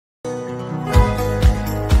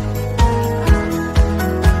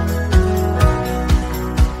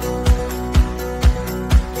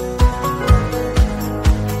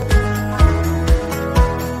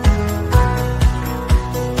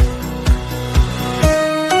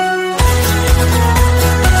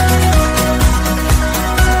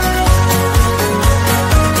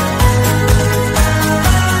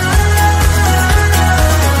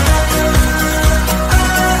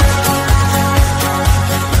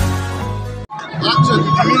actually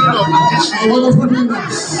the meaning of the dish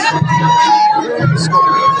is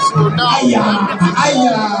complete. So now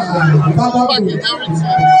package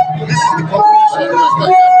everything. This is the conclusion.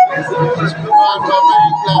 I'm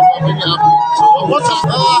very glad, I'm very happy. So what she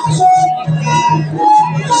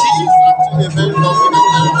is actually a very loving and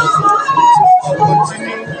caring person. So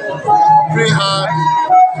continue, pray hard,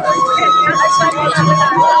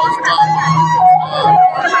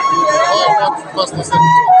 all what Pastor said.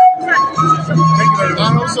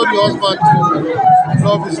 And also the husband to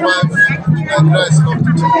love his wife and rise up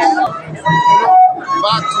to church.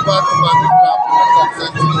 Back to back, people are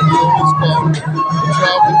presenting, he always come,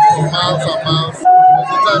 travel for miles and miles.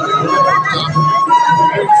 There's a time people came from camp,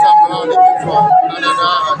 bring some around, they came from Canada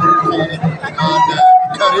and UK and the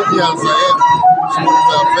Caribbean side. So we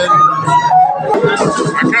are very good.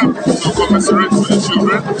 I can't commiserate with the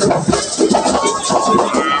children.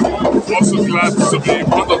 I'm also glad to be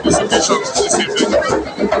part of this occasion this evening.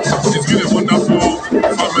 It's been a wonderful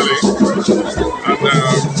family, and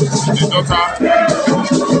the daughter,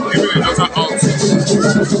 giving the daughter out,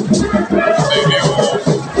 the new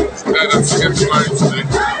guy that's getting married today.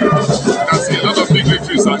 You can see a lot of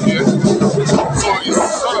dignitaries are here. So it's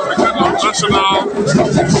sort of a kind of national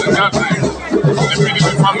gathering. The PDP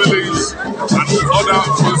families and other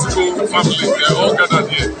political families, they are all gathered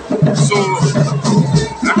here. So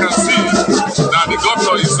I can see that the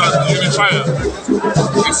governor is an unifier.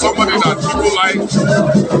 He's somebody that people like,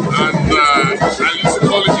 and I used to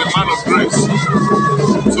call him a man of grace.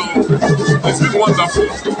 So it's been wonderful.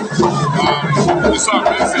 It's so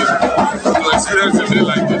amazing to experience a day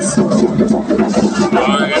like this. I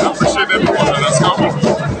appreciate everyone that has come.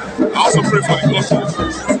 I also pray for the couple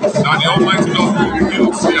that the Almighty God will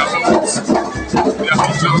build their homes. Their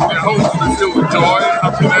homes will be filled with joy,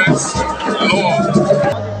 happiness, love.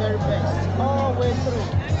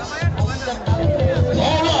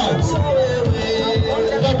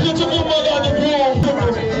 The beautiful mother of the groom, the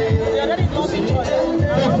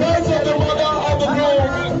friends of the mother of the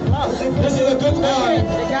groom. This is a good time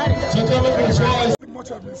to come and rejoice. Much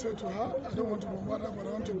has been said to her. I don't want to bombard her, but I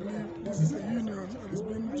want to believe this is a union that is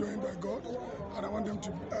being joined by God, and I want them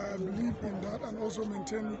to believe in that and also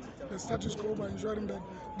maintain the status quo by ensuring that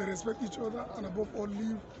they respect each other and above all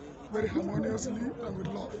live very harmoniously and with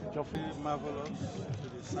love. Very marvelous to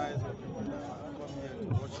the size of people that have come here to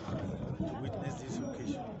watch, to witness this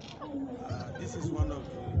occasion. This is one of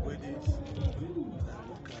the weddings that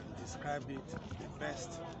we can describe it the best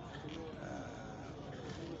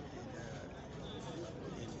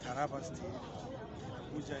in Taraba State, in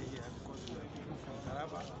Abuja here, because we are people from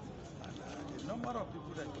Taraba, and the number of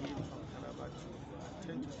people that came from Taraba to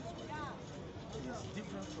attend to this wedding is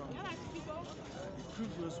different from the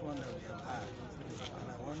previous one that we have had. And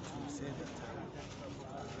I want to say that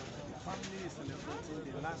the family is celebrating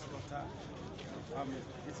the last daughter of the family.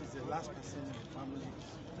 This is the last person in the family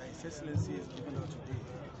that His Excellency is giving out today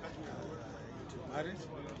into marriage.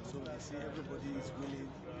 So we see everybody is willing,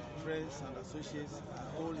 friends and associates are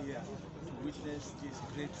all here to witness this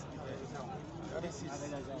great event. This is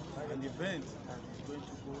an event that is going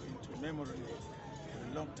to go into memory for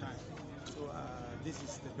a long time. So this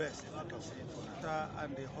is the best I can say for now.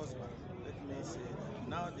 And the husband, let me say,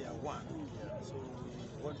 now they are one. So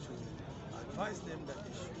we want to advise them that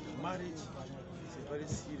marriage is a very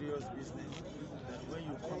serious business. That when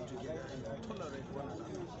you come together, you tolerate one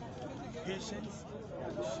another. Patience,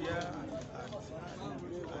 share,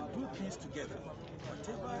 and do things together.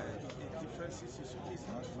 Whatever the differences is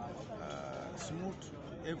not smooth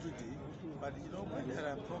every day. But you know, when there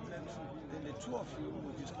are problems, then the two of you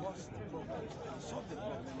will discuss the problems and solve the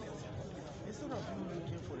problem instead of you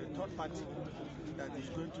looking for a third party that is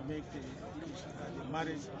going to make the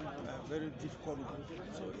marriage very difficult.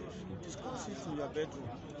 So if you discuss it in your bedroom,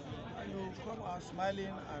 and you come out smiling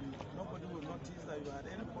and nobody will notice that you had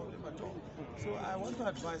any problem at all. So I want to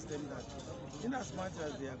advise them that in as much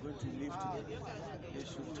as they are going to live together, they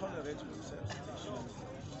should tolerate themselves. They should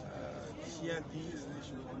share things, they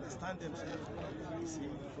should understand themselves. You see,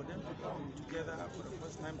 for them to come together for the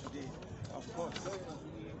first time today, of course,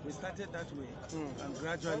 we started that way, and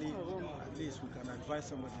gradually, at least we can advise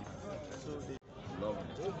somebody. So they love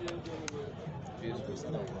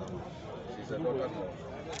she's a daughter.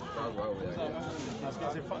 That's why we are here.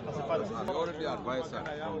 I already advised her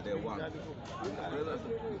from day one, and the president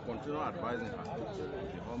will continue advising her to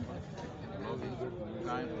be humble, loving,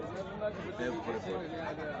 kind, everybody.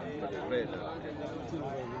 But pray that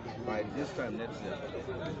by this time next year,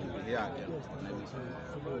 we'll be here again.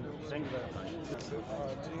 Thank you very much. I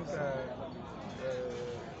think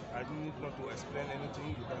I need not to explain anything.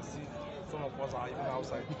 You can see some of us are even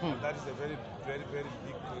outside. That is a very, very, very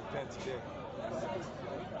big tent there.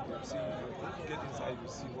 You see, you get inside, you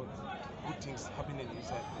see what good things happening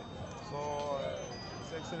inside there. So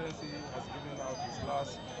His Excellency has given out his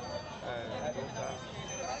last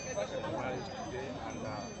daughter marriage today, and he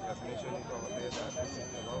has mentioned it over there that this is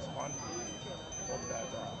the last one. Hope that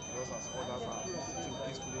those as others are sitting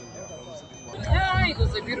peacefully in their homes this morning. Yeah, it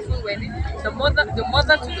was a beautiful wedding. The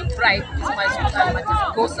mother to the bride is my sweetheart,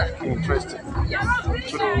 Gosa. Interesting. Yes.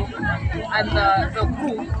 So, and the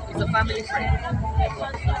groom is a family friend.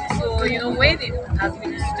 So, you know, wedding has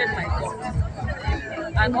been instituted by God.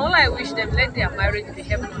 And all I wish them, let their marriage be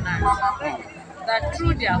heaven on earth. That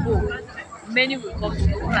through their home, many will come to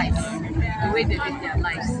know Christ, the way they live their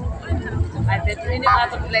lives. And there's many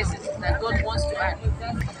other blessings that God wants to add.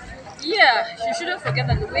 Yeah, she shouldn't forget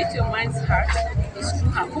that the way to your mind's heart is through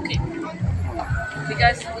her cooking.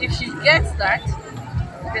 Because if she gets that,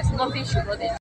 there's nothing she won't enjoy.